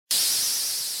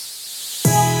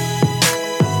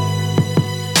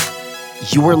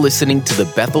You are listening to the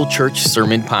Bethel Church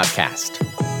Sermon Podcast,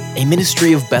 a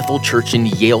ministry of Bethel Church in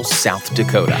Yale, South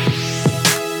Dakota.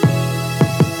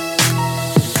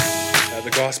 The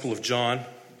Gospel of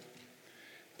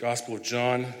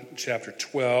John, chapter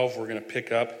 12. We're going to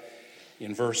pick up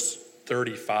in verse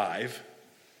 35.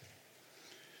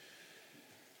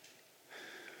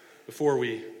 Before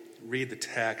we read the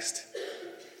text,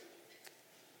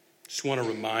 just want to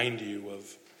remind you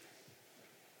of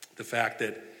the fact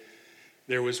that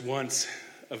there was once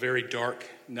a very dark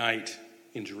night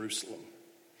in Jerusalem.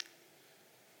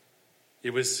 It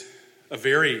was a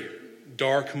very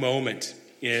dark moment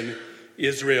in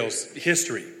Israel's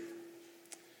history.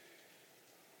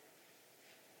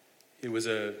 It was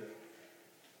a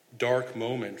dark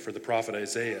moment for the prophet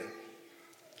Isaiah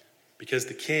because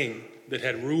the king that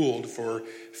had ruled for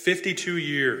 52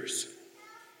 years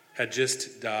had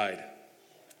just died.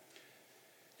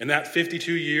 And that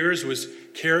 52 years was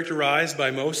characterized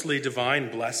by mostly divine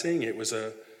blessing. It was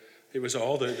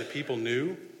all the people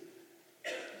knew.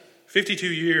 52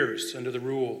 years under the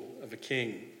rule of a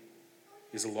king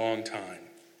is a long time.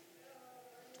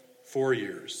 4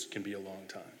 years can be a long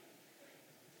time.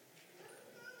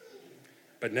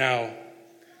 But now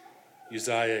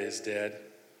Uzziah is dead.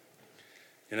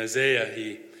 And Isaiah,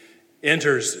 he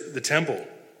enters the temple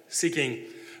seeking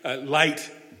light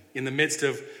in the midst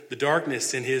of the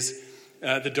darkness in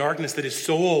the darkness that his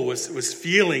soul was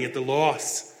feeling at the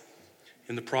loss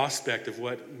and the prospect of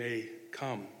what may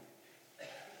come.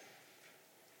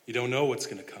 You don't know what's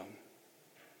going to come.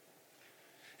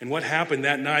 And what happened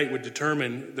that night would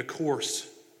determine the course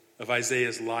of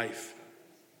Isaiah's life.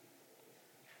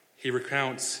 He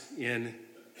recounts in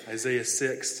Isaiah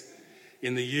 6,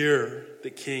 "In the year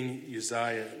that King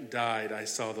Uzziah died, I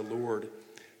saw the Lord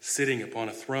sitting upon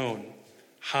a throne,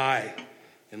 high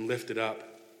and lifted up."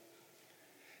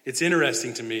 It's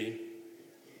interesting to me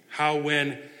how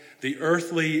when the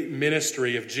earthly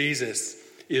ministry of Jesus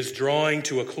is drawing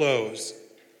to a close,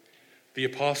 the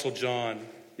Apostle John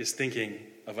is thinking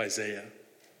of Isaiah.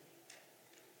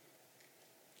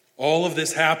 All of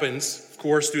this happens, of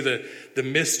course, through the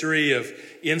mystery of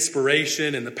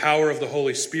inspiration and the power of the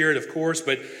Holy Spirit, of course,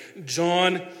 but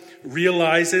John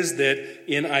realizes that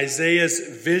in Isaiah's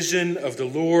vision of the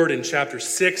Lord in chapter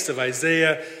 6 of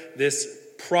Isaiah, this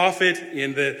prophet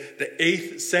in the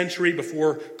 8th century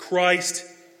before Christ,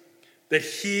 that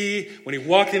when he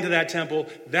walked into that temple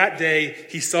that day,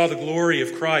 he saw the glory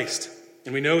of Christ.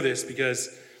 And we know this because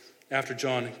after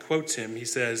John quotes him, he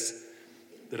says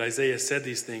that Isaiah said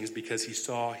these things because he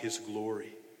saw his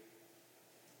glory.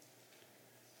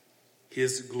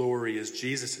 His glory is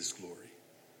Jesus' glory.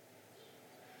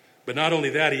 But not only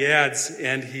that, he adds,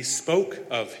 and he spoke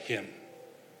of him.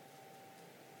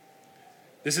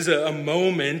 This is a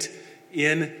moment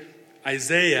in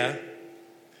Isaiah.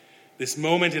 This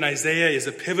moment in Isaiah is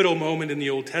a pivotal moment in the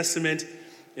Old Testament.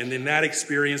 And in that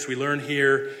experience, we learn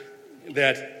here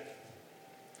that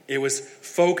it was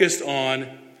focused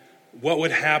on what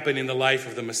would happen in the life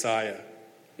of the Messiah.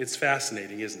 It's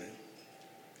fascinating, isn't it?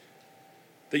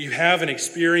 That you have an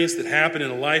experience that happened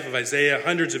in the life of Isaiah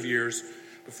hundreds of years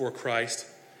before Christ.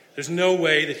 There's no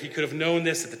way that he could have known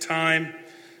this at the time,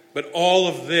 but all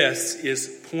of this is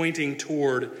pointing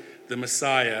toward the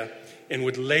Messiah and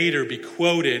would later be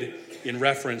quoted in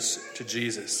reference to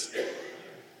Jesus.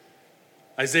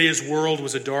 Isaiah's world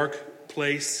was a dark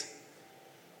place,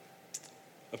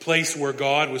 a place where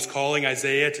God was calling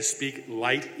Isaiah to speak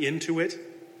light into it.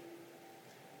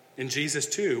 And Jesus,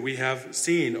 too, we have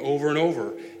seen over and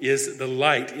over, is the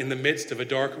light in the midst of a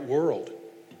dark world.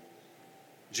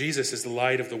 Jesus is the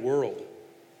light of the world.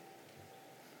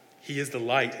 He is the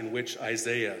light in which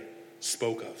Isaiah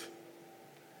spoke of.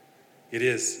 It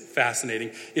is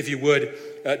fascinating. If you would,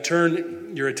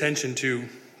 turn your attention to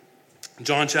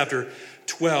John chapter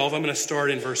 12. I'm going to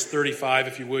start in verse 35.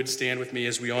 If you would, stand with me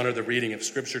as we honor the reading of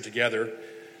Scripture together.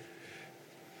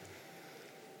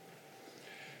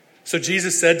 So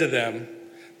Jesus said to them,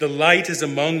 "The light is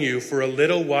among you for a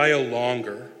little while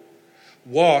longer.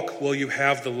 Walk while you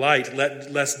have the light,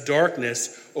 lest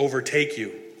darkness overtake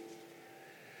you.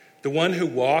 The one who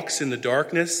walks in the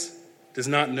darkness does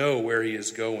not know where he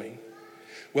is going.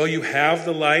 While you have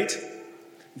the light,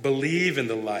 believe in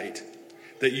the light,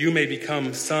 that you may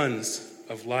become sons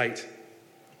of light."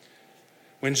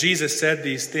 When Jesus said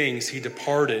these things, he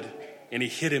departed and he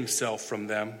hid himself from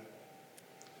them.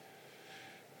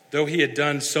 Though he had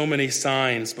done so many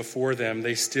signs before them,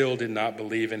 they still did not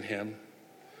believe in him.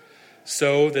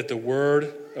 So that the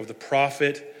word of the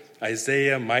prophet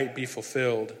Isaiah might be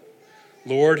fulfilled.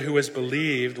 "Lord, who has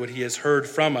believed what he has heard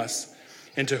from us,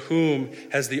 and to whom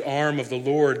has the arm of the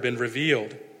Lord been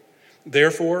revealed?"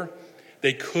 Therefore,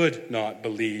 they could not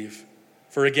believe.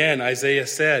 For again, Isaiah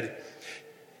said,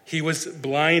 he was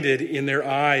blinded in their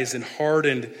eyes and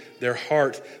hardened their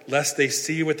heart, lest they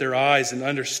see with their eyes and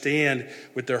understand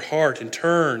with their heart and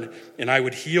turn, and I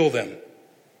would heal them.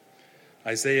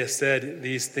 Isaiah said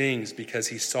these things because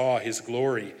he saw his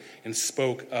glory and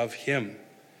spoke of him.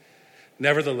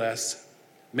 Nevertheless,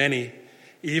 many,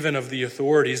 even of the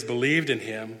authorities, believed in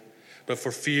him, but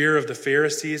for fear of the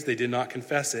Pharisees, they did not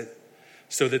confess it,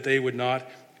 so that they would not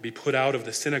be put out of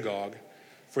the synagogue.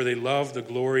 For they love the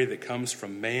glory that comes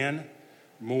from man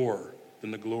more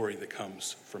than the glory that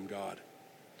comes from God.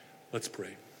 Let's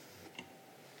pray.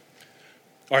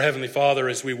 Our Heavenly Father,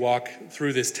 as we walk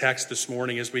through this text this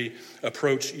morning, as we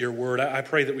approach your word, I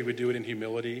pray that we would do it in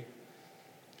humility.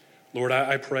 Lord,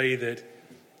 I pray that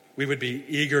we would be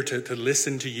eager to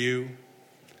listen to you,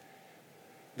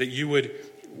 that you would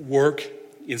work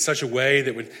in such a way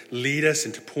that would lead us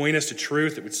and to point us to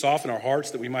truth, that would soften our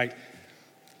hearts, that we might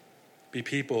be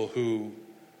people who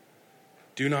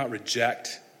do not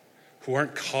reject, who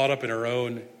aren't caught up in our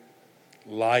own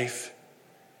life,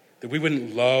 that we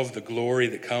wouldn't love the glory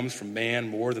that comes from man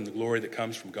more than the glory that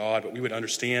comes from God, but we would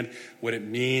understand what it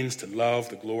means to love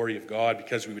the glory of God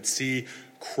because we would see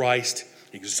Christ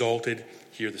exalted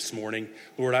here this morning.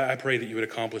 Lord, I pray that you would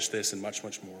accomplish this and much,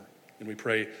 much more. And we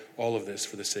pray all of this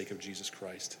for the sake of Jesus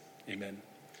Christ. Amen.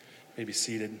 You may be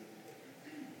seated.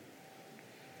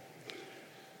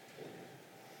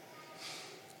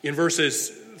 In verses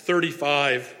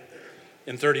 35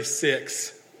 and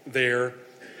 36 there,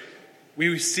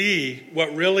 we see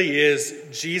what really is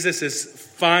Jesus'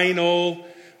 final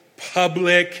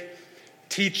public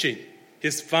teaching,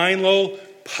 his final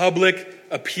public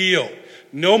appeal.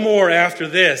 No more after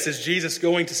this is Jesus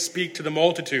going to speak to the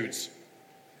multitudes.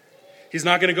 He's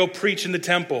not going to go preach in the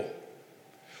temple.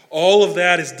 All of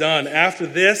that is done. After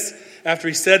this, after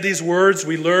he said these words,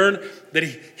 we learn that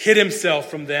he hid himself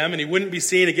from them and he wouldn't be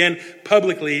seen again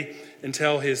publicly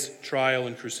until his trial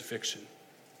and crucifixion.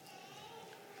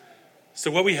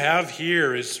 So what we have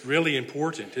here is really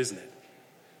important, isn't it?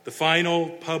 The final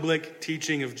public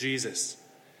teaching of Jesus.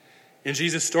 And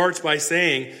Jesus starts by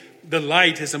saying, "The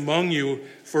light is among you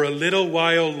for a little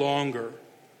while longer.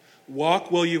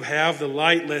 Walk while you have the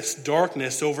light, lest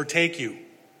darkness overtake you."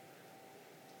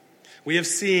 We have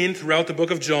seen throughout the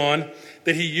book of John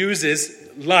that he uses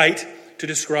light to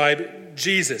describe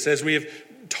Jesus. As we have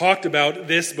talked about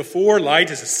this before,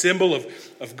 light is a symbol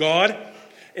of God,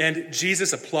 and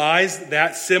Jesus applies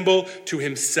that symbol to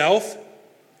himself.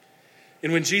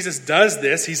 And when Jesus does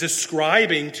this, he's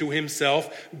ascribing to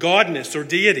himself godness or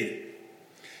deity.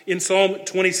 In Psalm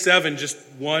 27, just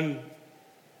one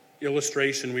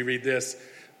illustration, we read this: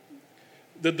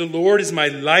 "The Lord is my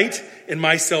light and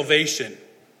my salvation."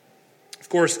 Of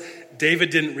course, David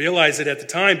didn't realize it at the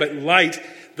time, but light,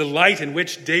 the light in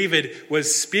which David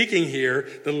was speaking here,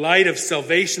 the light of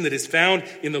salvation that is found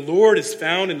in the Lord, is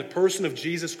found in the person of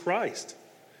Jesus Christ,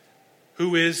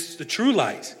 who is the true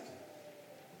light.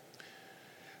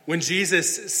 When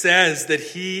Jesus says that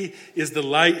he is the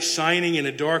light shining in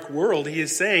a dark world, he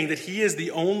is saying that he is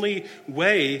the only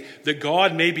way that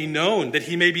God may be known, that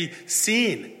he may be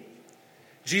seen.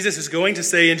 Jesus is going to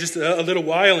say in just a little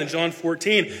while in John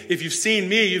 14, "If you've seen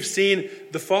me, you've seen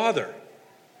the Father."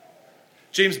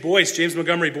 James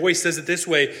Montgomery Boyce says it this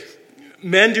way: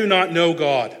 "Men do not know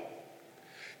God.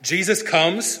 Jesus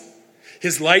comes,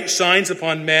 his light shines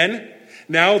upon men.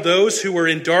 Now those who were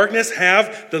in darkness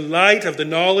have the light of the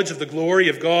knowledge of the glory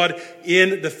of God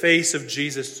in the face of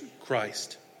Jesus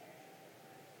Christ."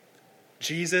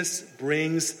 Jesus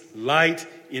brings light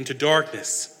into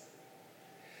darkness.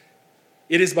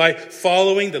 It is by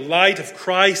following the light of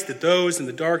Christ that those in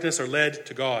the darkness are led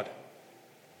to God.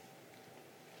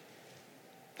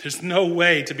 There's no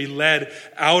way to be led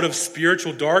out of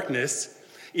spiritual darkness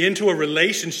into a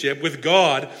relationship with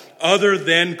God other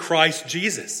than Christ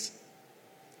Jesus.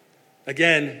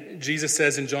 Again, Jesus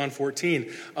says in John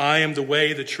 14, "I am the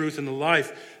way, the truth, and the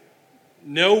life.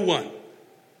 No one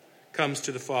comes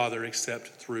to the Father except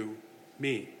through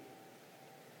me."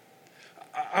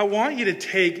 I want you to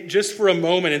take just for a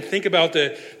moment and think about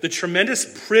the tremendous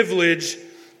privilege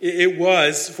it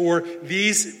was for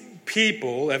these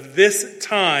people of this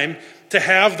time to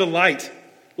have the light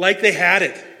like they had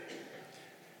it.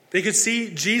 They could see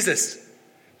Jesus.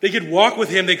 They could walk with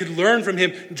him. They could learn from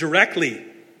him directly.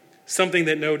 Something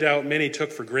that no doubt many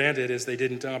took for granted as they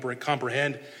didn't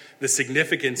comprehend the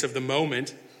significance of the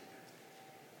moment.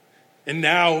 And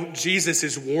now Jesus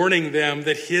is warning them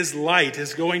that his light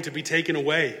is going to be taken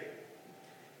away.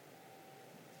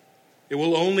 It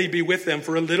will only be with them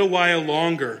for a little while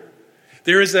longer.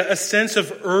 There is a sense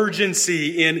of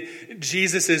urgency in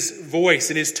Jesus' voice,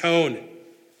 in his tone.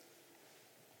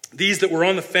 These that were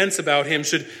on the fence about him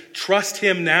should trust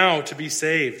him now to be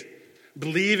saved.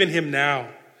 Believe in him now.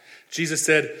 Jesus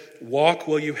said, "Walk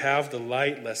while you have the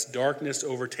light, lest darkness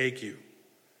overtake you."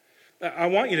 I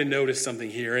want you to notice something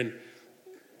here,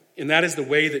 and that is the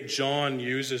way that John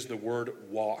uses the word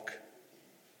walk.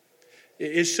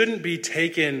 It shouldn't be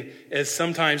taken as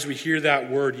sometimes we hear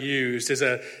that word used as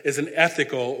an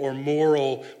ethical or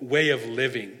moral way of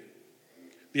living.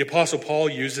 The Apostle Paul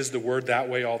uses the word that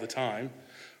way all the time.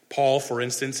 Paul, for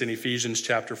instance, in Ephesians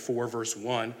chapter 4, verse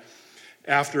 1,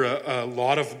 after a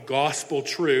lot of gospel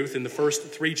truth in the first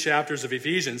 3 chapters of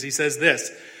Ephesians, he says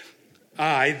this,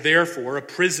 "I, therefore, a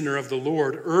prisoner of the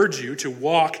Lord, urge you to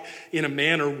walk in a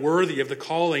manner worthy of the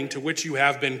calling to which you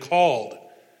have been called."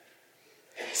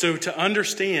 So to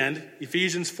understand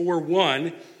Ephesians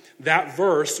 4:1, that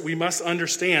verse, we must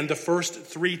understand the first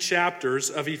 3 chapters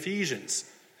of Ephesians.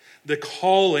 The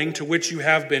calling to which you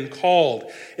have been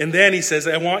called. And then he says,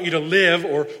 I want you to live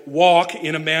or walk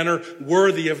in a manner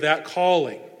worthy of that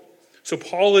calling. So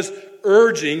Paul is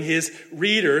urging his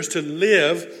readers to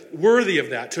live worthy of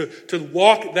that, to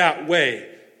walk that way,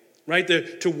 right?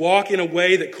 To walk in a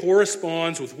way that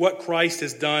corresponds with what Christ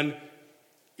has done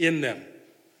in them.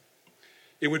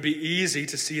 It would be easy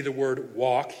to see the word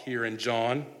walk here in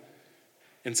John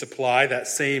and supply that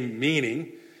same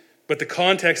meaning. But the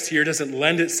context here doesn't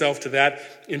lend itself to that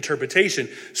interpretation.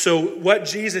 So what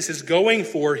Jesus is going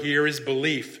for here is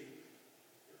belief,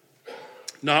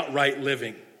 not right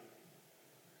living.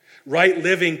 Right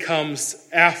living comes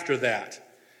after that.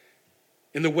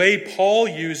 And the way Paul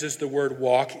uses the word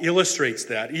walk illustrates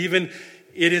that. Even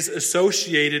it is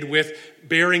associated with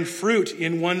bearing fruit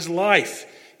in one's life,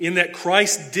 in that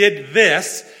Christ did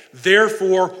this,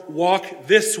 therefore walk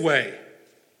this way.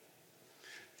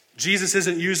 Jesus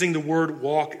isn't using the word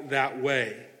walk that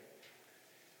way.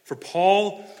 For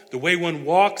Paul, the way one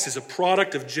walks is a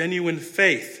product of genuine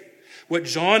faith. What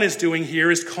John is doing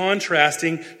here is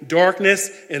contrasting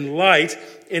darkness and light,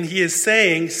 and he is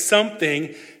saying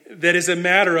something that is a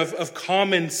matter of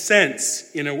common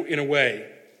sense in a way.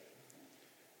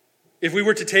 If we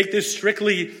were to take this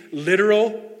strictly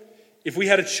literal, if we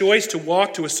had a choice to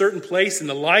walk to a certain place in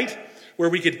the light, where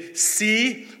we could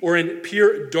see, or in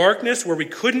pure darkness where we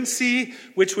couldn't see,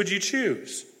 which would you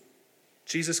choose?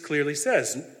 Jesus clearly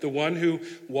says, the one who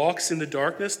walks in the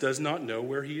darkness does not know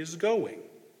where he is going.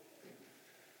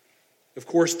 Of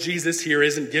course, Jesus here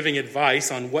isn't giving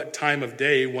advice on what time of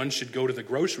day one should go to the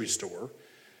grocery store.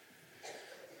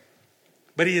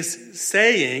 But he is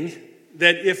saying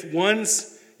that if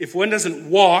one doesn't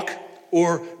walk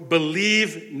or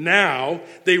believe now,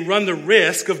 they run the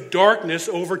risk of darkness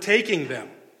overtaking them.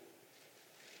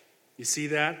 You see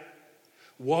that?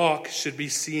 Walk should be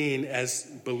seen as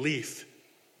belief.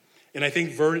 And I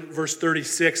think verse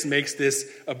 36 makes this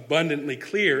abundantly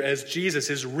clear as Jesus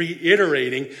is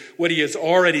reiterating what he has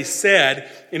already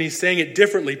said, and he's saying it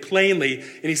differently, plainly.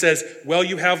 And he says, well,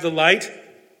 you have the light,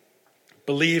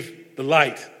 believe the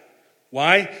light.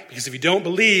 Why? Because if you don't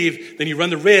believe, then you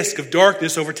run the risk of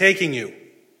darkness overtaking you.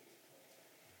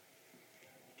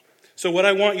 So what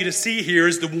I want you to see here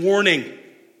is the warning.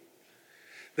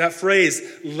 That phrase,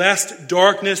 lest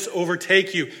darkness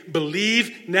overtake you.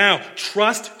 Believe now.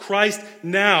 Trust Christ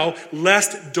now,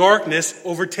 lest darkness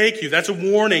overtake you. That's a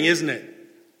warning, isn't it?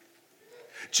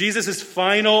 Jesus'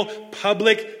 final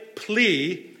public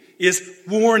plea is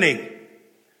warning.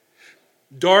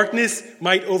 Darkness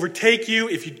might overtake you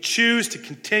if you choose to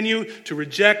continue to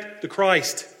reject the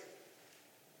Christ.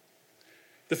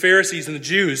 The Pharisees and the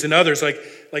Jews and others,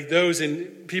 like those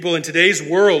people in today's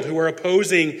world who are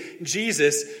opposing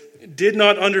Jesus, did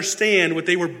not understand what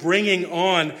they were bringing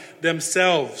on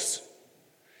themselves.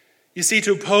 You see,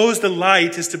 to oppose the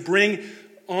light is to bring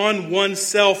on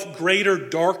oneself greater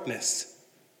darkness.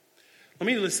 Let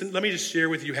me just share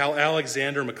with you how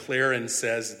Alexander McLaren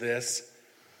says this.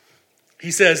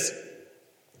 He says,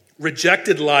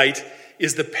 rejected light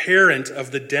is the parent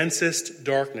of the densest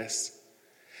darkness.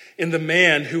 And the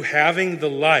man who, having the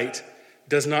light,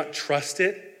 does not trust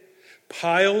it,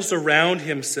 piles around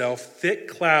himself thick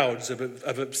clouds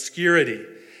of obscurity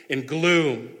and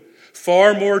gloom,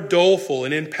 far more doleful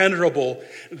and impenetrable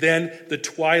than the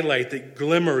twilight that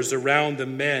glimmers around the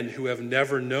men who have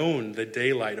never known the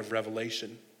daylight of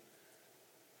revelation.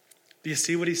 Do you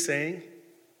see what he's saying?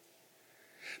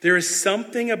 There is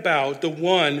something about the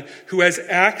one who has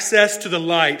access to the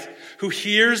light, who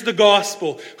hears the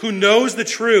gospel, who knows the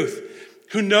truth,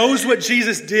 who knows what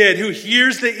Jesus did, who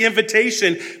hears the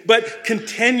invitation, but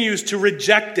continues to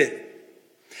reject it.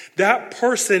 that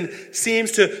person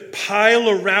seems to pile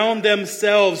around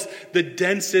themselves the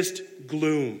densest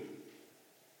gloom.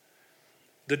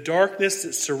 The darkness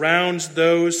that surrounds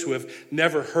those who have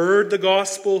never heard the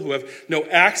gospel, who have no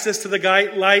access to the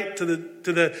light, to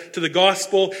the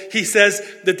gospel. He says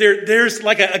that there's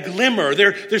like a glimmer,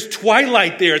 there's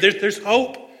twilight there, there's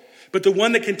hope. But the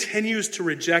one that continues to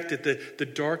reject it, the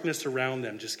darkness around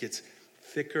them just gets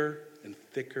thicker and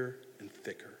thicker and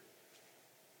thicker.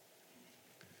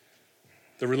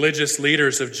 The religious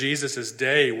leaders of Jesus'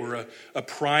 day were a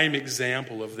prime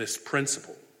example of this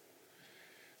principle.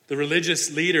 The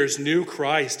religious leaders knew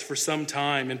Christ for some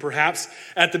time, and perhaps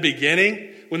at the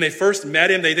beginning, when they first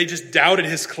met him, they just doubted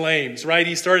his claims, right?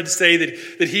 He started to say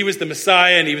that he was the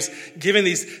Messiah, and he was giving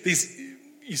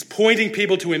he's pointing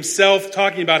people to himself,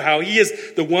 talking about how he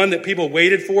is the one that people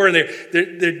waited for, and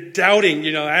they're doubting,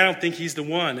 I don't think he's the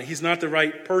one. He's not the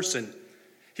right person.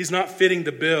 He's not fitting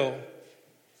the bill.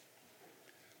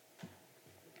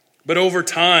 But over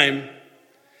time,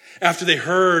 after they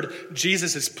heard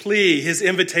Jesus' plea, his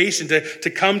invitation to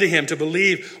come to him, to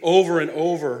believe over and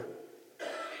over,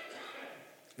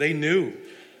 they knew.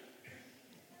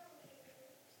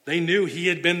 They knew he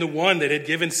had been the one that had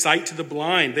given sight to the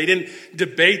blind. They didn't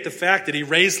debate the fact that he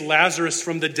raised Lazarus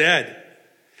from the dead.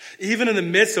 Even in the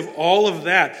midst of all of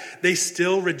that, they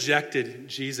still rejected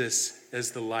Jesus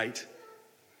as the light.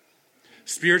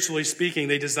 Spiritually speaking,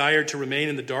 they desired to remain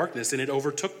in the darkness, and it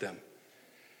overtook them.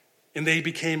 And they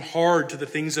became hard to the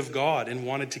things of God and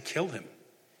wanted to kill him.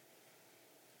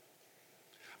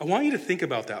 I want you to think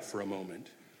about that for a moment.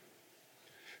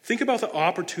 Think about the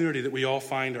opportunity that we all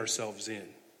find ourselves in.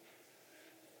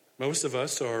 Most of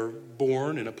us are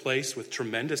born in a place with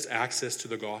tremendous access to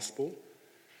the gospel,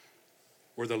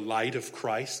 or the light of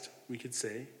Christ, we could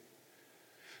say.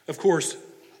 Of course,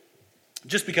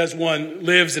 just because one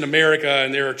lives in America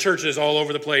and there are churches all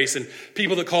over the place and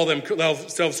people that call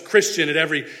themselves Christian at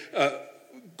every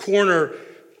corner,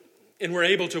 and we're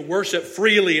able to worship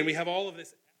freely and we have all of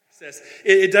this access,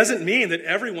 it doesn't mean that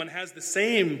everyone has the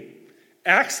same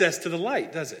access to the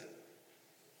light, does it?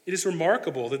 It is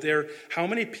remarkable that how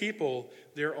many people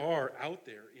there are out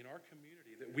there in our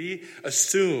community that we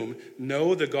assume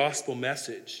know the gospel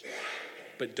message,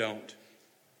 but don't.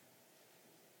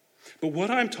 But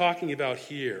what I'm talking about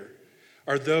here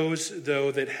are those,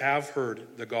 though, that have heard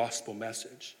the gospel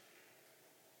message.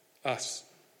 Us.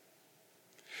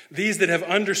 These that have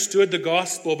understood the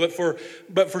gospel, but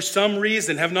for some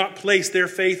reason have not placed their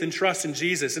faith and trust in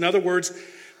Jesus. In other words,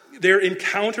 their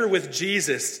encounter with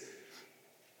Jesus,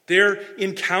 their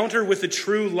encounter with the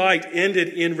true light ended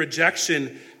in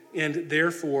rejection, and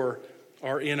therefore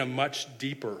are in a much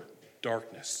deeper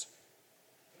darkness.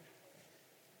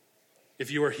 If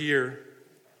you are here,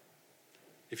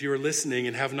 if you are listening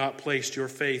and have not placed your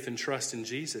faith and trust in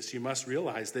Jesus, you must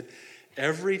realize that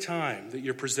every time that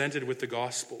you're presented with the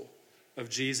gospel of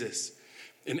Jesus,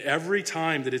 and every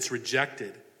time that it's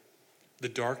rejected, the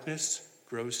darkness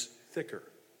grows thicker.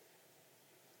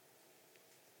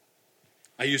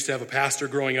 I used to have a pastor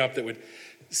growing up that would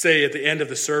say at the end of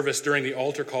the service during the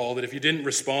altar call that if you didn't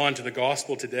respond to the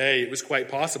gospel today, it was quite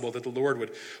possible that the Lord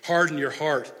would harden your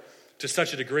heart to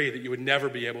such a degree that you would never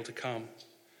be able to come.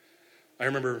 I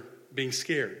remember being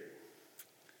scared.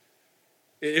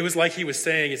 It was like he was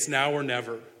saying, it's now or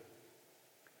never.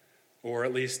 Or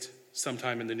at least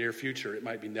sometime in the near future, it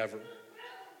might be never.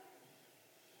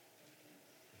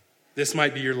 This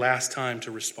might be your last time to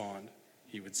respond,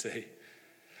 he would say.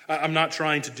 I'm not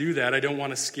trying to do that. I don't want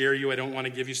to scare you. I don't want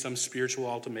to give you some spiritual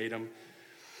ultimatum.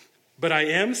 But I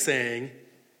am saying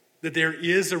that there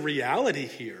is a reality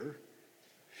here.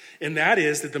 And that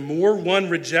is that the more one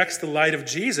rejects the light of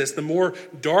Jesus, the more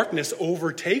darkness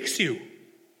overtakes you.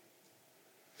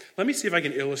 Let me see if I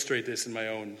can illustrate this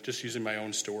just using my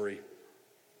own story.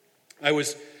 I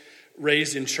was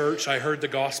raised in church. I heard the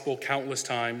gospel countless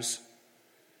times.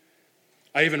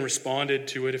 I even responded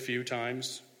to it a few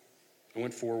times. I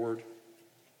went forward,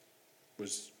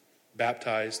 was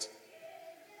baptized.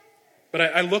 But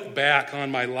I look back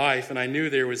on my life and I knew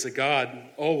there was a God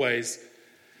always.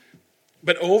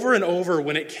 But over and over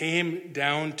when it came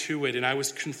down to it and I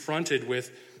was confronted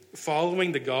with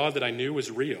following the God that I knew was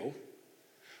real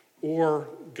or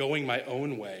going my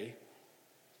own way,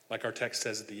 like our text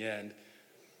says at the end,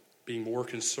 being more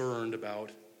concerned about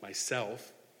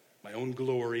myself, my own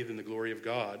glory than the glory of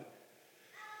God,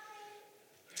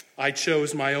 I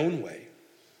chose my own way.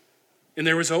 And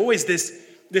there was always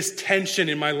this tension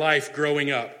in my life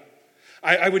growing up.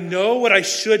 I would know what I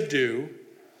should do,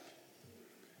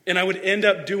 and I would end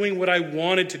up doing what I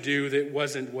wanted to do that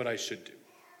wasn't what I should do.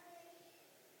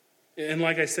 And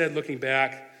like I said, looking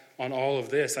back on all of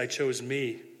this, I chose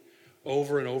me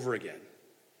over and over again.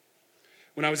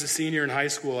 When I was a senior in high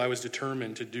school, I was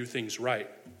determined to do things right,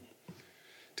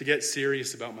 to get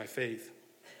serious about my faith.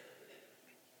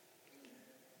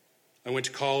 I went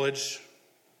to college,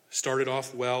 started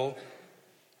off well,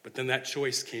 but then that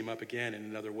choice came up again in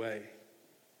another way.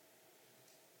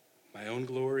 My own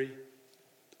glory,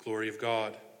 the glory of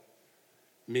God.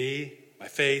 Me, my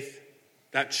faith,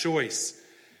 that choice.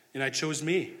 And I chose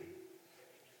me.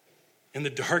 And the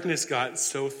darkness got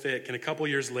so thick. And a couple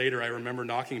years later, I remember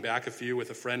knocking back a few with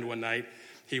a friend one night.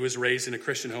 He was raised in a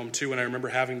Christian home too. And I remember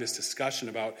having this discussion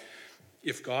about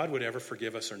if God would ever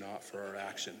forgive us or not for our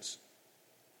actions.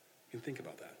 You can think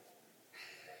about that.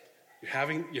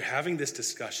 You're having this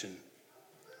discussion.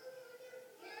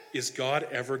 Is God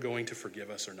ever going to forgive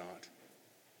us or not?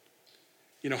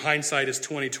 You know, hindsight is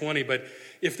 20/20, but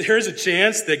if there's a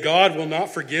chance that God will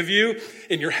not forgive you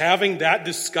and you're having that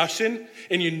discussion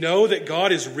and you know that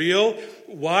God is real,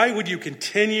 why would you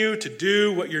continue to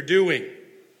do what you're doing?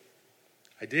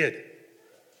 I did.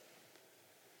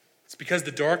 It's because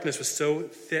the darkness was so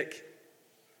thick.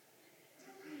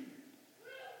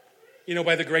 You know,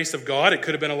 by the grace of God, it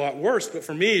could have been a lot worse. But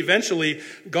for me, eventually,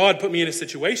 God put me in a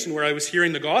situation where I was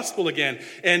hearing the gospel again.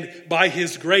 And by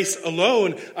his grace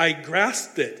alone, I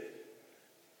grasped it.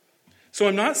 So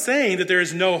I'm not saying that there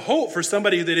is no hope for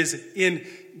somebody that is in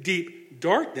deep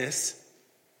darkness,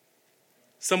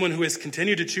 someone who has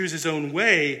continued to choose his own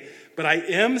way. But what I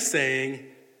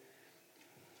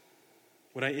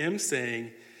am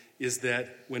saying is that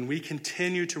when we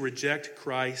continue to reject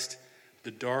Christ,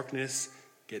 the darkness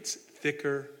gets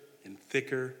thicker and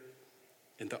thicker,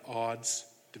 and the odds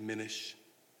diminish.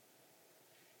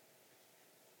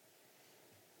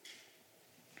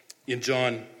 In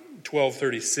John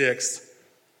 12:36,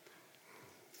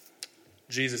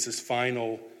 Jesus'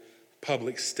 final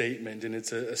public statement, and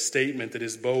it's a statement that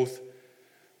is both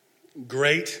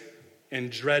great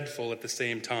and dreadful at the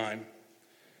same time.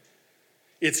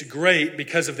 It's great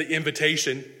because of the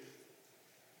invitation.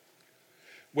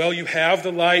 Well, you have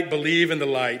the light, believe in the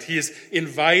light. He is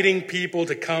inviting people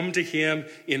to come to him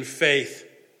in faith.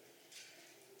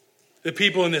 The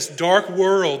people in this dark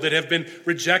world that have been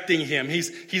rejecting him,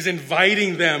 he's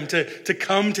inviting them to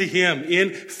come to him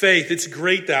in faith. It's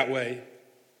great that way.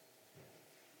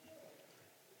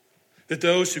 That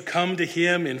those who come to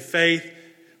him in faith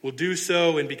will do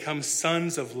so and become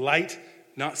sons of light,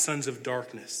 not sons of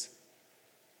darkness.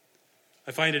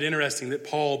 I find it interesting that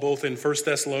Paul, both in 1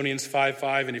 Thessalonians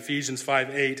 5:5 and Ephesians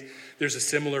 5:8, there's a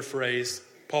similar phrase.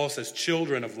 Paul says,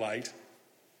 children of light.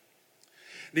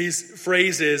 These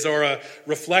phrases are a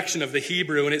reflection of the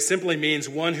Hebrew, and it simply means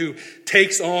one who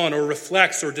takes on or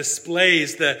reflects or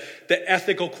displays the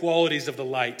ethical qualities of the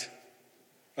light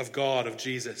of God, of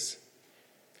Jesus.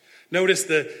 Notice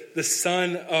the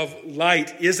Son of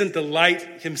Light isn't the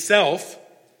light himself,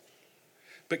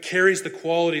 but carries the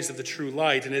qualities of the true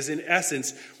light and is in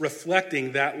essence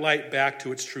reflecting that light back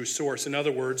to its true source. In other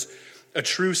words, a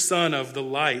true son of the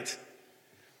light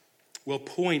will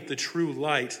point the true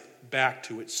light back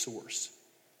to its source.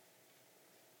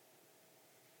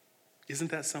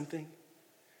 Isn't that something?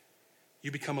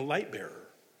 You become a light bearer.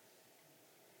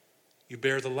 You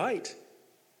bear the light.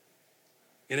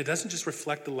 And it doesn't just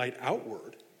reflect the light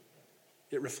outward,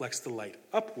 it reflects the light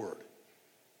upward,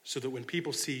 so that when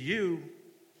people see you,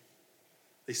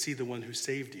 they see the one who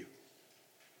saved you.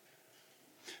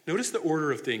 Notice the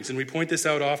order of things, and we point this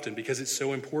out often because it's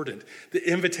so important. The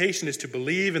invitation is to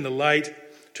believe in the light,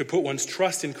 to put one's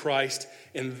trust in Christ,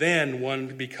 and then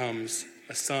one becomes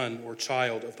a son or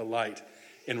child of the light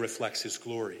and reflects his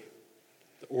glory.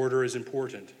 The order is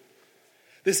important.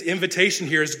 This invitation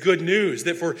here is good news,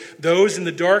 that for those in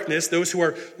the darkness, those who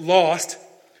are lost,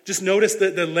 just notice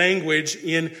the language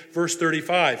in verse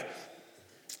 35.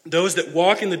 Those that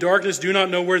walk in the darkness do not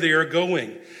know where they are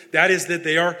going. That is, that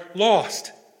they are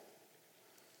lost.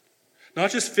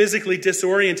 Not just physically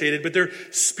disorientated, but they're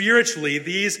spiritually.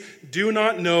 These do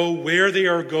not know where they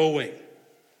are going.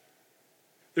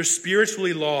 They're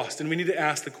spiritually lost. And we need to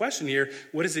ask the question here,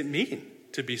 what does it mean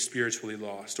to be spiritually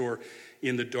lost, or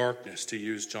in the darkness, to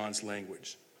use John's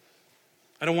language?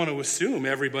 I don't want to assume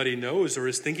everybody knows or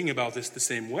is thinking about this the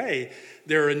same way.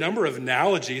 There are a number of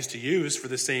analogies to use for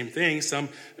the same thing, some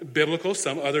biblical,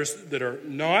 some others that are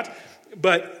not.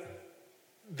 But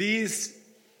these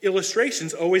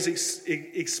illustrations always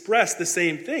express the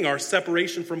same thing, our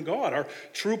separation from God, our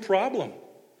true problem.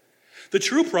 The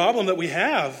true problem that we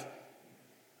have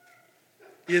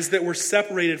is that we're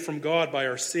separated from God by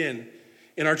our sin,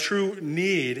 and our true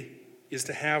need is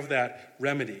to have that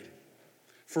remedied.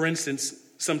 For instance,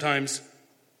 sometimes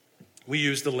we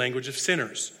use the language of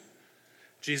sinners.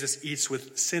 Jesus eats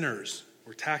with sinners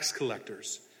or tax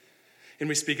collectors. And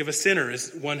we speak of a sinner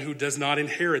as one who does not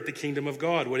inherit the kingdom of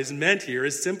God. What is meant here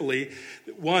is simply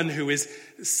one who is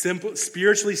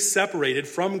spiritually separated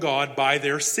from God by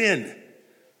their sin.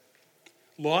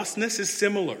 Lostness is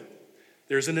similar.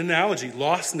 There's an analogy,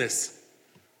 lostness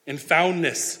and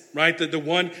foundness, right? The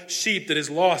one sheep that is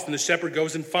lost and the shepherd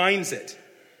goes and finds it.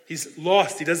 He's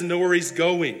lost. He doesn't know where he's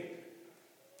going.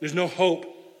 There's no hope.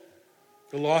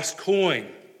 The lost coin,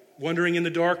 wandering in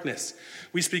the darkness.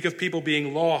 We speak of people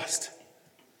being lost.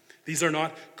 These are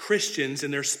not Christians,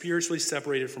 and they're spiritually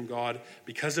separated from God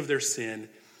because of their sin,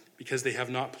 because they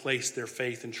have not placed their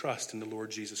faith and trust in the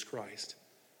Lord Jesus Christ.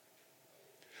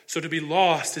 So to be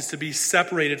lost is to be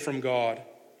separated from God,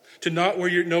 to not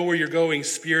know where you're going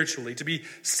spiritually, to be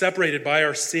separated by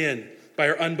our sin, by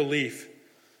our unbelief.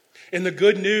 And the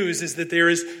good news is that there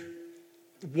is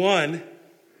one.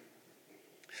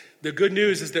 The good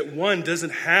news is that one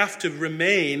doesn't have to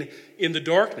remain in the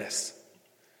darkness.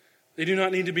 They do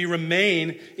not need to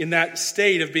remain in that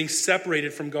state of being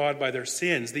separated from God by their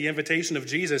sins. The invitation of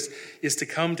Jesus is to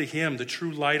come to him, the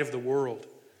true light of the world,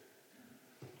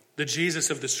 the Jesus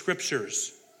of the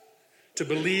Scriptures, to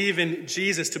believe in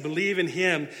Jesus, to believe in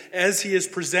him as he is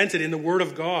presented in the Word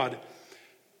of God,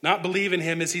 not believe in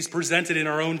him as he's presented in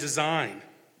our own design.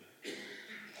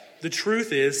 The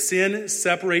truth is, sin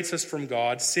separates us from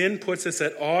God. Sin puts us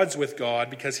at odds with God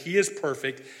because he is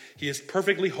perfect. He is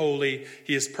perfectly holy.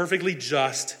 He is perfectly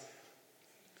just.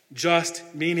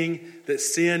 Just meaning that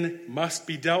sin must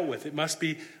be dealt with. It must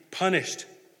be punished.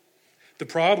 The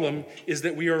problem is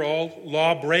that we are all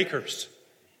lawbreakers.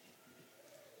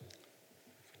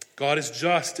 God is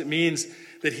just. It means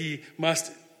that he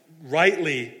must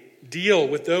rightly deal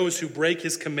with those who break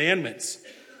his commandments.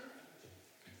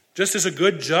 Just as a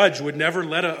good judge would never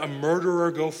let a murderer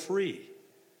go free.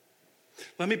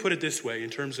 Let me put it this way in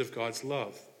terms of God's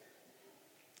love.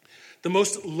 The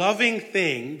most loving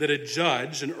thing that a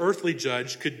judge, an earthly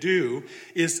judge, could do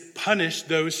is punish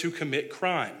those who commit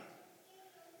crime.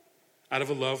 Out of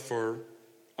a love for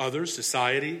others,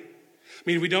 society. I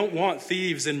mean, we don't want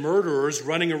thieves and murderers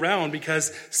running around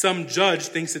because some judge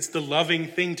thinks it's the loving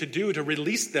thing to do to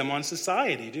release them on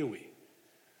society, do we?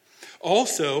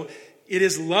 Also, it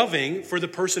is loving for the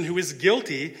person who is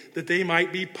guilty that they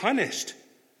might be punished.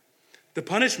 The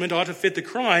punishment ought to fit the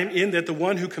crime in that the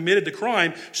one who committed the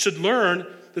crime should learn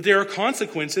that there are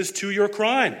consequences to your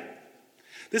crime.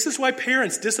 This is why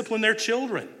parents discipline their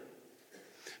children.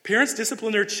 Parents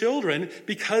discipline their children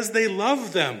because they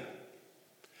love them,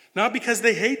 not because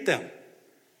they hate them.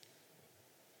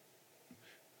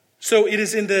 So it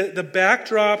is in the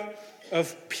backdrop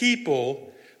of people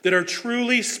that are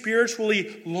truly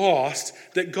spiritually lost,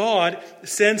 that God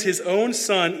sends his own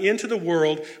Son into the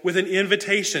world with an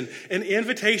invitation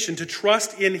to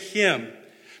trust in him,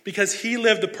 because he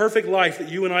lived the perfect life that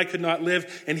you and I could not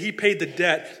live, and he paid the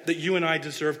debt that you and I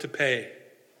deserve to pay.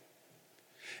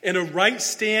 And a right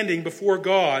standing before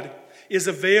God is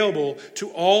available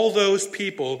to all those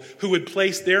people who would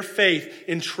place their faith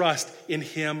and trust in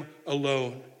him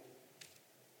alone.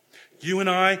 You and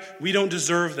I, we don't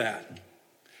deserve that.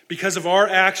 Because of our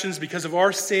actions, because of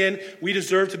our sin, we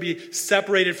deserve to be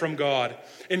separated from God.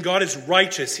 And God is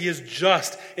righteous, he is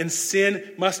just, and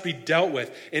sin must be dealt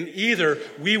with. And either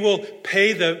we will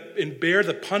pay and bear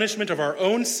the punishment of our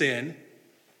own sin,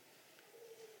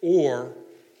 or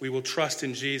we will trust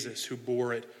in Jesus who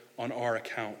bore it on our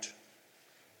account.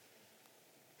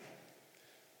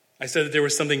 I said that there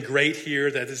was something great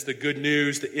here, that is the good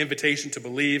news, the invitation to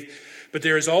believe. But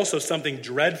there is also something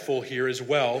dreadful here as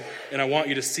well, and I want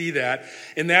you to see that.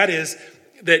 And that is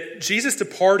that Jesus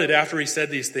departed after he said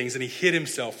these things, and he hid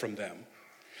himself from them.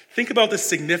 Think about the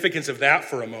significance of that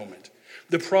for a moment.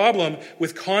 The problem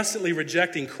with constantly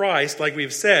rejecting Christ, like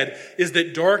we've said, is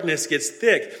that darkness gets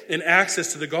thick and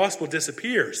access to the gospel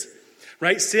disappears.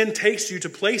 Right? Sin takes you to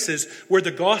places where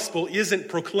the gospel isn't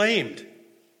proclaimed.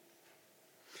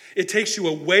 It takes you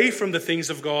away from the things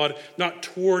of God, not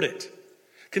toward it.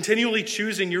 Continually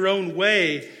choosing your own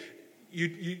way,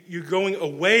 you're going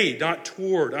away, not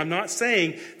toward. I'm not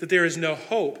saying that there is no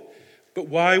hope, but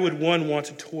why would one want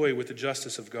to toy with the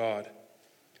justice of God?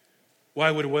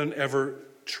 Why would one ever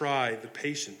try the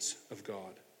patience of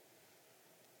God?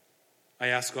 I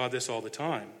ask God this all the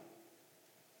time.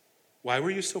 Why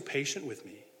were you so patient with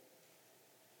me?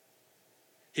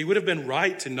 He would have been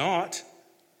right to not.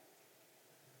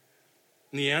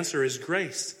 And the answer is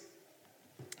grace.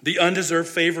 The undeserved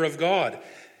favor of God.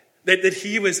 That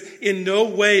he was in no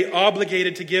way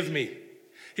obligated to give me.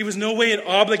 He was no way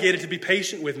obligated to be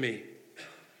patient with me.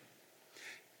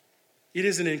 It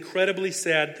is an incredibly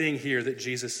sad thing here that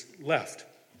Jesus left.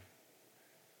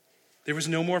 There was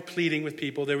no more pleading with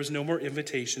people. There was no more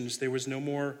invitations. There was no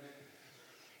more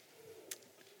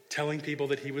telling people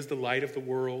that he was the light of the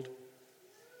world,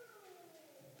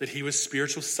 that he was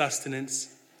spiritual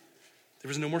sustenance. There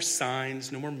was no more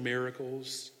signs, no more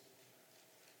miracles,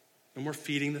 no more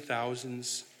feeding the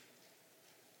thousands,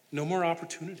 no more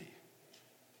opportunity.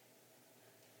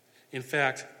 In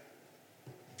fact,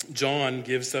 John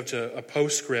gives such a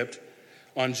postscript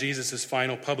on Jesus'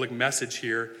 final public message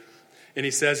here. And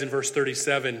he says in verse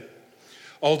 37,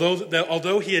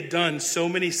 although he had done so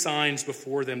many signs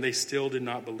before them, they still did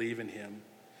not believe in him,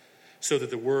 so that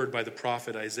the word by the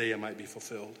prophet Isaiah might be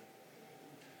fulfilled.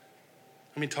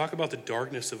 I mean, talk about the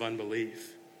darkness of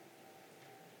unbelief.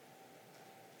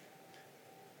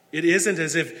 It isn't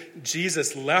as if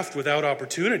Jesus left without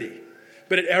opportunity,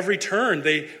 but at every turn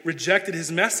they rejected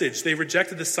his message. They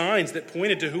rejected the signs that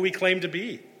pointed to who he claimed to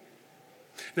be.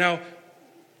 Now,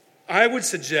 I would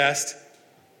suggest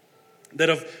that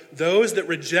of those that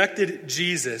rejected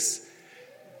Jesus,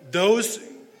 those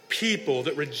people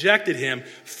that rejected him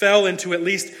fell into at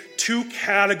least two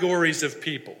categories of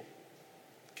people.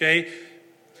 Okay?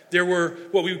 There were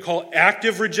what we would call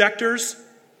active rejectors,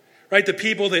 right? The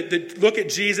people that look at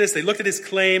Jesus, they looked at his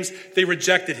claims, they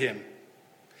rejected him.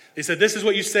 They said, this is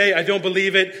what you say, I don't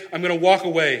believe it, I'm going to walk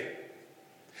away.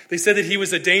 They said that he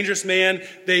was a dangerous man.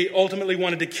 They ultimately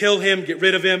wanted to kill him, get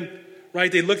rid of him, right?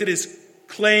 They looked at his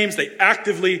claims. They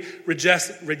actively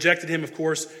rejected him, of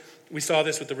course. We saw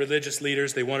this with the religious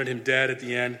leaders. They wanted him dead at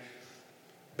the end.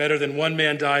 Better than one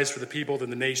man dies for the people than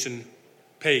the nation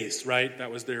pays, right?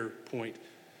 That was their point.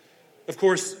 Of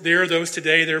course, there are those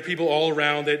today. There are people all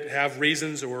around that have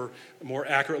reasons, or more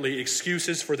accurately,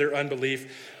 excuses for their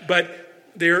unbelief. But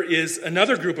there is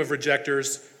another group of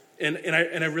rejectors, and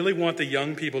I really want the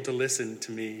young people to listen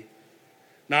to me.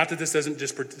 Not that this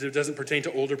doesn't pertain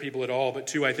to older people at all,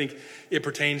 but I think it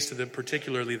pertains to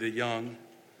particularly the young.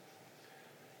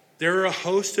 There are a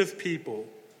host of people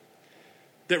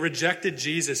that rejected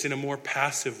Jesus in a more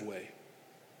passive way.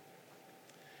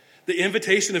 The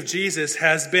invitation of Jesus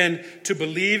has been to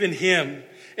believe in him,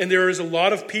 and there is a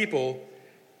lot of people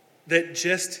that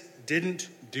just didn't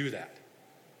do that.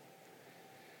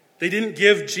 They didn't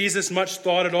give Jesus much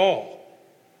thought at all.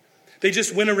 They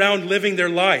just went around living their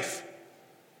life.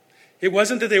 It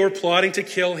wasn't that they were plotting to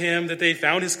kill him, that they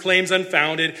found his claims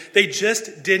unfounded. They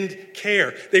just didn't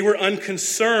care. They were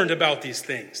unconcerned about these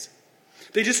things.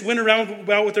 They just went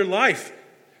about with their life,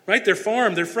 right? Their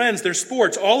farm, their friends, their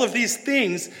sports, all of these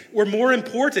things were more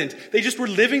important. They just were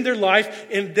living their life,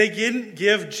 and they didn't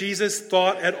give Jesus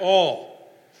thought at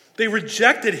all. They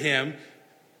rejected him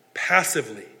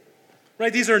passively.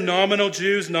 Right? These are nominal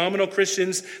Jews, nominal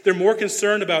Christians. They're more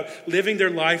concerned about living their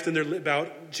life than they're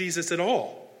about Jesus at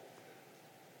all.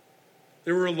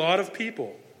 There were a lot of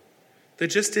people that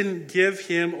just didn't give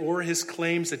him or his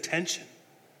claims attention.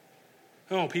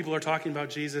 Oh, people are talking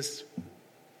about Jesus.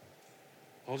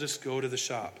 I'll just go to the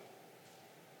shop.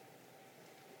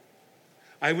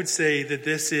 I would say that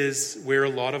this is where a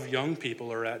lot of young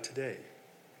people are at today.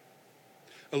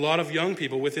 A lot of young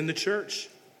people within the church.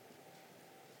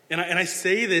 And I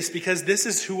say this because this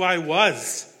is who I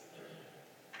was.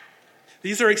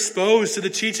 These are exposed to the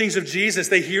teachings of Jesus.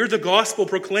 They hear the gospel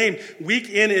proclaimed week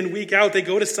in and week out. They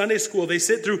go to Sunday school. They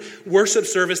sit through worship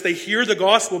service. They hear the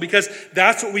gospel because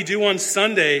that's what we do on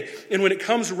Sunday. And when it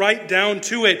comes right down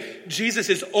to it, Jesus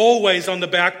is always on the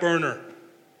back burner.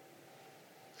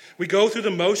 We go through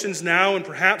the motions now, and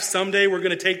perhaps someday we're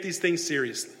going to take these things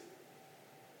seriously.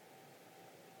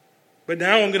 But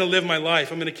now I'm going to live my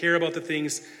life. I'm going to care about the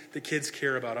things that kids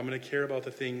care about. I'm going to care about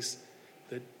the things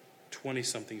that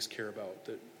 20-somethings care about,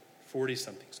 that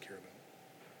 40-somethings care about.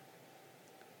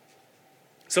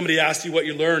 Somebody asked you what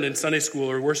you learned in Sunday school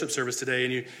or worship service today,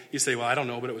 and you say, well, I don't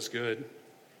know, but it was good,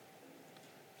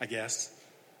 I guess.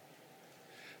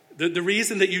 The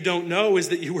reason that you don't know is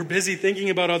that you were busy thinking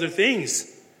about other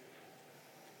things.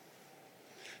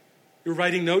 You're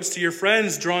writing notes to your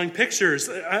friends, drawing pictures.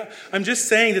 I'm just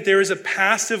saying that there is a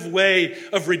passive way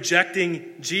of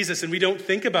rejecting Jesus, and we don't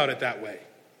think about it that way.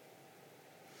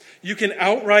 You can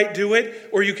outright do it,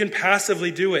 or you can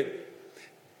passively do it.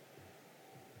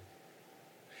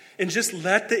 And just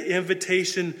let the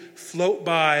invitation float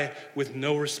by with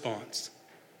no response.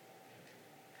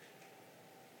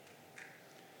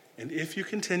 And if you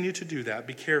continue to do that,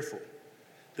 be careful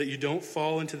that you don't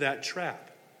fall into that trap.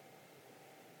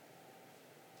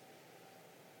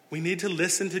 We need to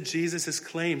listen to Jesus'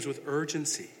 claims with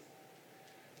urgency.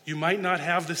 You might not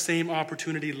have the same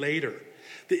opportunity later.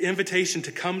 The invitation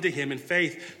to come to him in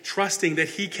faith, trusting that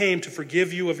he came to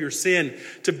forgive you of your sin,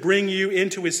 to bring you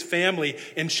into his family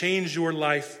and change your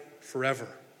life forever.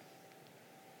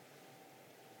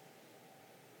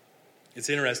 It's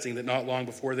interesting that not long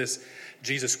before this,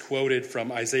 Jesus quoted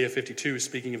from Isaiah 52,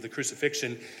 speaking of the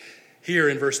crucifixion. Here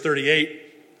in verse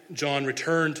 38, John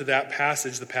returned to that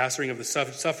passage, the passing of the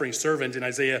suffering servant in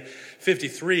Isaiah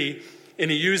 53,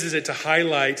 and he uses it to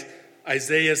highlight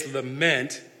Isaiah's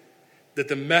lament that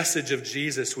the message of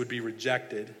Jesus would be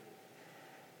rejected.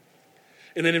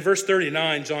 And then in verse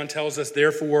 39, John tells us,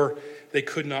 therefore, they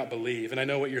could not believe. And I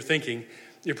know what you're thinking.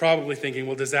 You're probably thinking,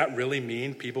 well, does that really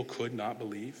mean people could not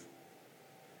believe?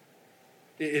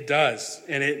 It does.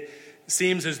 And it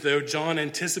seems as though John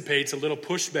anticipates a little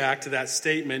pushback to that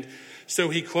statement. So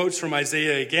he quotes from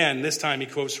Isaiah again. This time he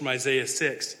quotes from Isaiah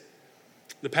 6.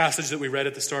 The passage that we read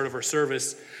at the start of our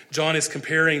service. John is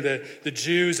comparing the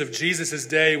Jews of Jesus'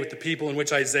 day with the people in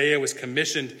which Isaiah was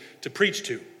commissioned to preach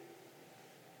to.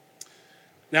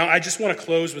 Now, I just want to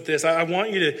close with this. I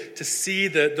want you to see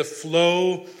the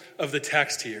flow of the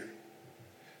text here.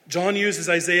 John uses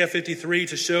Isaiah 53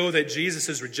 to show that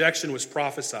Jesus' rejection was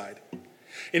prophesied.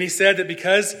 And he said that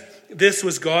because this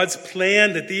was God's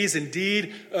plan, that these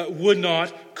indeed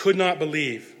could not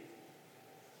believe.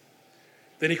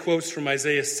 Then he quotes from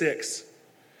Isaiah 6,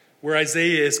 where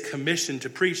Isaiah is commissioned to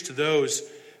preach to those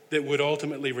that would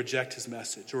ultimately reject his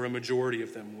message, or a majority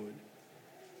of them would.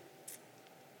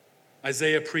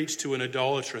 Isaiah preached to an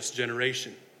idolatrous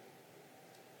generation,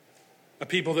 a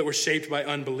people that were shaped by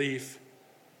unbelief.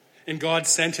 And God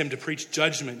sent him to preach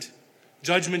judgment.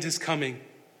 Judgment is coming.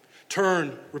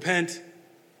 Turn, repent.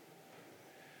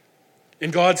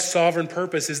 And God's sovereign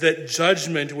purpose is that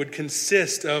judgment would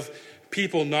consist of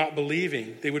people not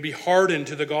believing. They would be hardened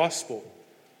to the gospel.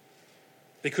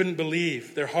 They couldn't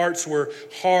believe. Their hearts were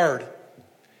hard.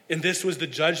 And this was the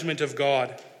judgment of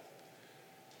God.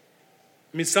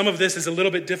 I mean, some of this is a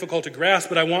little bit difficult to grasp,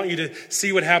 but I want you to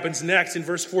see what happens next. In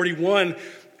verse 41,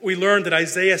 we learn that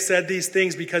Isaiah said these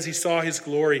things because he saw his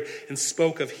glory and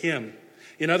spoke of him.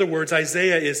 In other words,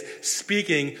 Isaiah is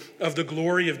speaking of the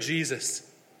glory of Jesus.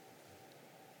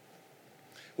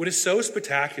 What is so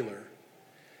spectacular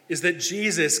is that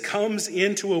Jesus comes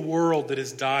into a world that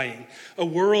is dying, a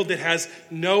world that has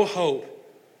no hope,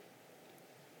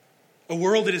 a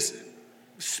world that is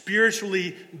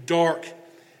spiritually dark,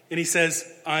 and he says,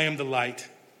 I am the light.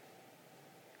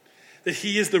 That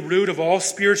he is the root of all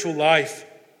spiritual life.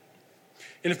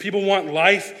 And if people want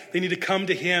life, they need to come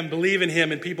to him, believe in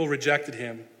him, and people rejected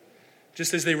him.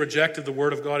 Just as they rejected the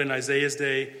word of God in Isaiah's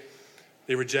day,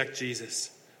 they reject Jesus.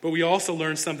 But we also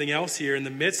learn something else here in the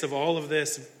midst of all of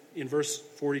this in verse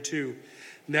 42.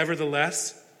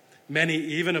 Nevertheless, many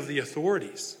even of the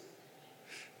authorities.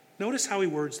 Notice how he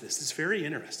words this. It's very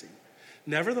interesting.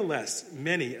 Nevertheless,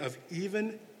 many of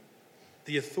even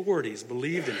the authorities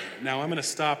believed in him. Now, I'm going to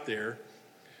stop there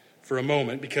for a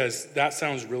moment because that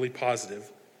sounds really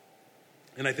positive.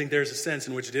 And I think there's a sense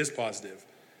in which it is positive.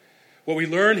 What we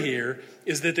learn here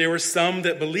is that there were some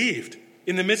that believed.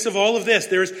 In the midst of all of this,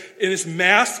 in this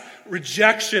mass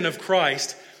rejection of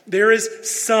Christ, there is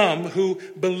some who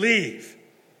believe.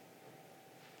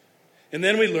 And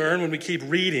then we learn when we keep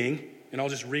reading, and I'll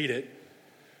just read it,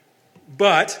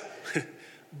 but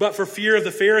for fear of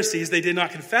the Pharisees, they did not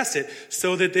confess it,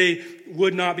 so that they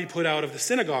would not be put out of the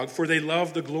synagogue, for they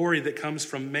love the glory that comes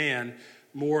from man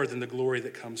more than the glory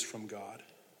that comes from God.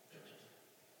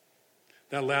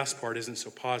 That last part isn't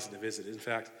so positive, is it? In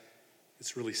fact,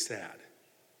 it's really sad.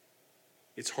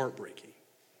 It's heartbreaking.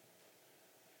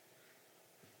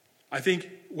 I think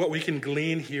what we can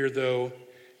glean here, though,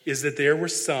 is that there were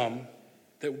some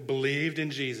that believed in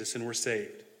Jesus and were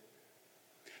saved.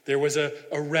 There was a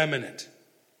remnant,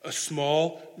 a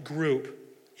small group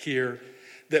here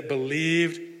that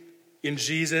believed in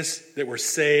Jesus, that were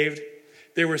saved.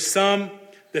 There were some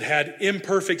that had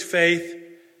imperfect faith.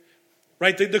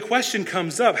 Right? The question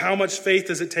comes up, how much faith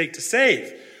does it take to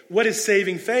save? What is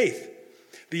saving faith?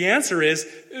 The answer is,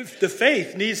 the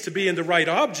faith needs to be in the right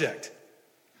object.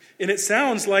 And it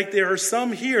sounds like there are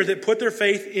some here that put their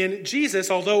faith in Jesus,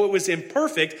 although it was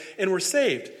imperfect, and were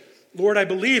saved. Lord, I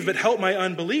believe, but help my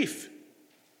unbelief.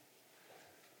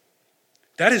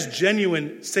 That is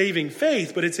genuine saving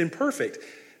faith, but it's imperfect.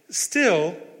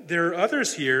 Still, there are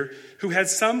others here who had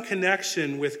some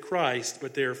connection with Christ,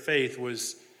 but their faith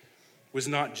was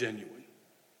not genuine.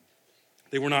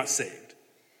 They were not saved.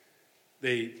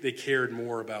 They cared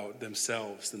more about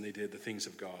themselves than they did the things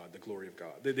of God, the glory of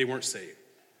God. They weren't saved.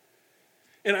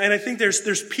 And I think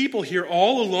there's people here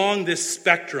all along this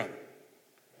spectrum,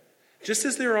 just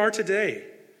as there are today.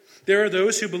 There are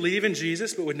those who believe in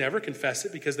Jesus but would never confess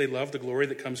it because they love the glory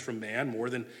that comes from man more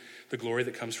than the glory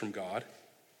that comes from God.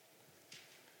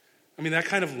 I mean, that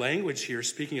kind of language here,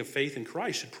 speaking of faith in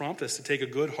Christ, should prompt us to take a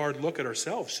good hard look at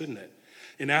ourselves, shouldn't it?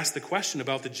 and ask the question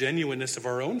about the genuineness of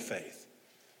our own faith.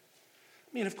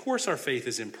 I mean, of course our faith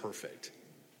is imperfect.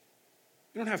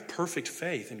 We don't have perfect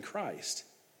faith in Christ.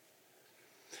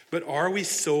 But are we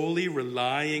solely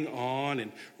relying on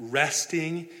and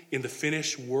resting in the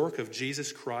finished work of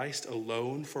Jesus Christ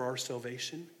alone for our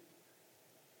salvation?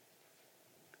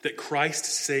 That Christ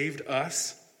saved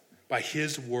us by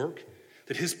his work,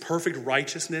 that his perfect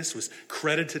righteousness was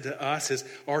credited to us as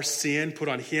our sin put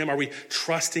on him. Are we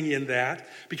trusting in that?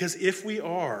 Because if we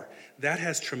are, that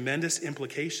has tremendous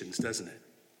implications, doesn't it?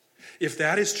 If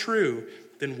that is true,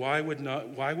 then why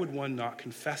would one not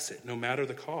confess it, no matter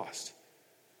the cost?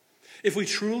 If we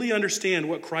truly understand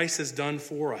what Christ has done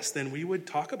for us, then we would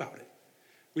talk about it.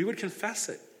 We would confess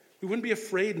it. We wouldn't be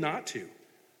afraid not to.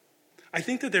 I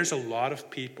think that there's a lot of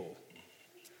people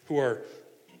who are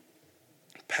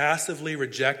passively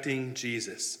rejecting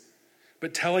Jesus,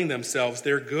 but telling themselves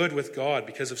they're good with God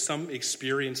because of some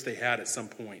experience they had at some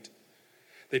point.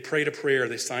 They prayed a prayer,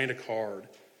 they signed a card.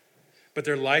 But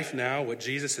their life now, what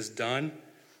Jesus has done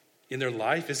in their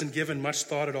life, isn't given much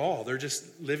thought at all. They're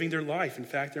just living their life. In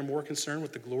fact, they're more concerned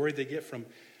with the glory they get from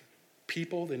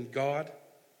people than God.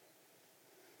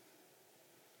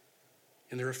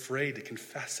 And they're afraid to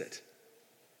confess it.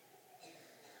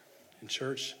 In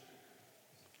church,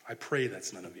 I pray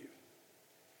that's none of you.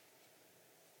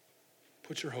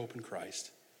 Put your hope in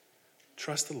Christ.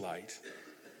 Trust the light.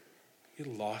 Get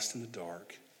lost in the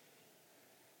dark.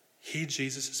 Heed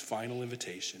Jesus' final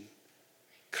invitation.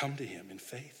 Come to him in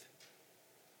faith.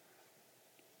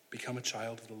 Become a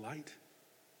child of the light,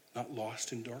 not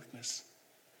lost in darkness.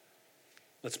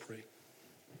 Let's pray.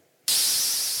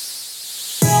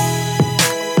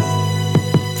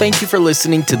 Thank you for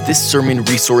listening to this sermon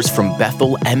resource from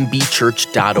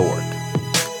BethelMBChurch.org.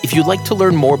 If you'd like to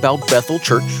learn more about Bethel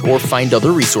Church or find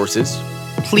other resources,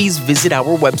 please visit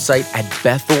our website at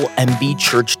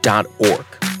BethelMBChurch.org.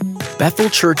 Bethel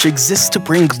Church exists to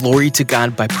bring glory to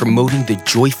God by promoting the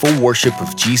joyful worship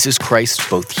of Jesus Christ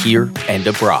both here and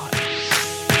abroad.